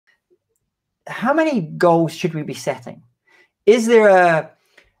how many goals should we be setting? Is there a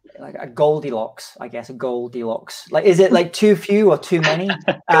Goaldilocks, I guess, a Goaldilocks? Like, is it like too few or too many?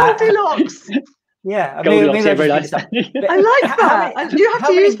 Goldilocks. Yeah, Goldilocks, maybe very nice. I like that. You have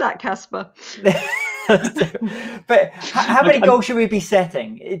to use that, Caspar. But how many goals should we be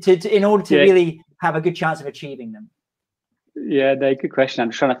setting in order to really have a good chance of achieving them? Yeah, no, good question. I'm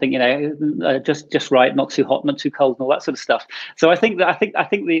just trying to think, just right, not too hot, not too cold, and all that sort of stuff. So I think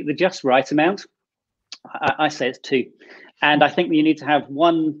the just right amount, I say it's 2, and I think that you need to have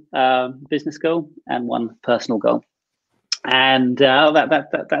one business goal and one personal goal, and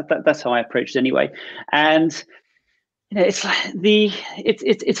that's how I approach it anyway. And it's like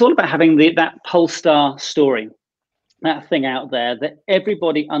it's all about having that Polestar story, that thing out there that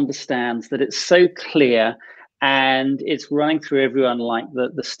everybody understands, that it's so clear and it's running through everyone like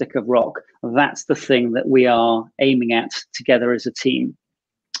the stick of rock. That's the thing that we are aiming at together as a team.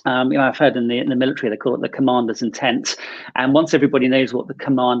 I've heard in the military they call it the commander's intent, and once everybody knows what the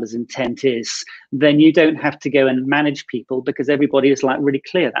commander's intent is, then you don't have to go and manage people because everybody is like really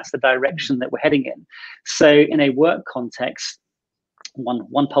clear. That's the direction that we're heading in. So in a work context,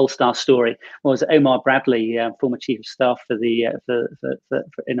 one Polestar story was Omar Bradley, former chief of staff for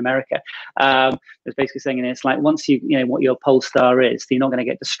in America, was basically saying, it's like once you know what your Polestar is, you're not going to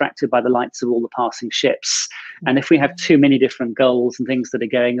get distracted by the lights of all the passing ships. And if we have too many different goals and things that are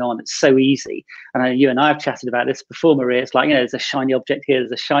going on, it's so easy. And you and I have chatted about this before, Maria. It's like, there's a shiny object here,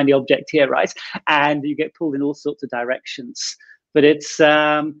 there's a shiny object here, right? And you get pulled in all sorts of directions. But it's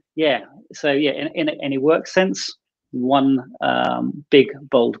in a work sense, one big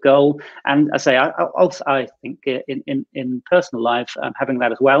bold goal, and I say I think in personal life, having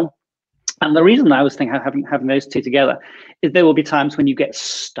that as well. And the reason I was thinking having those two together is there will be times when you get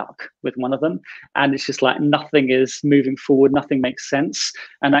stuck with one of them, and it's just like nothing is moving forward, nothing makes sense,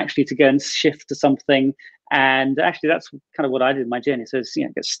 and actually to go and shift to something. And actually, that's kind of what I did in my journey. So it's,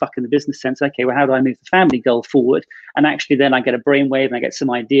 get stuck in the business sense. Okay, well, how do I move the family goal forward? And actually, then I get a brainwave and I get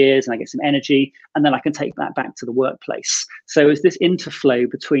some ideas and I get some energy, and then I can take that back to the workplace. So it's this interflow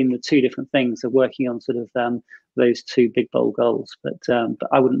between the two different things of working on sort of those two big bold goals. But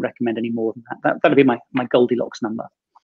I wouldn't recommend any more than that. That'd be my Goldilocks number.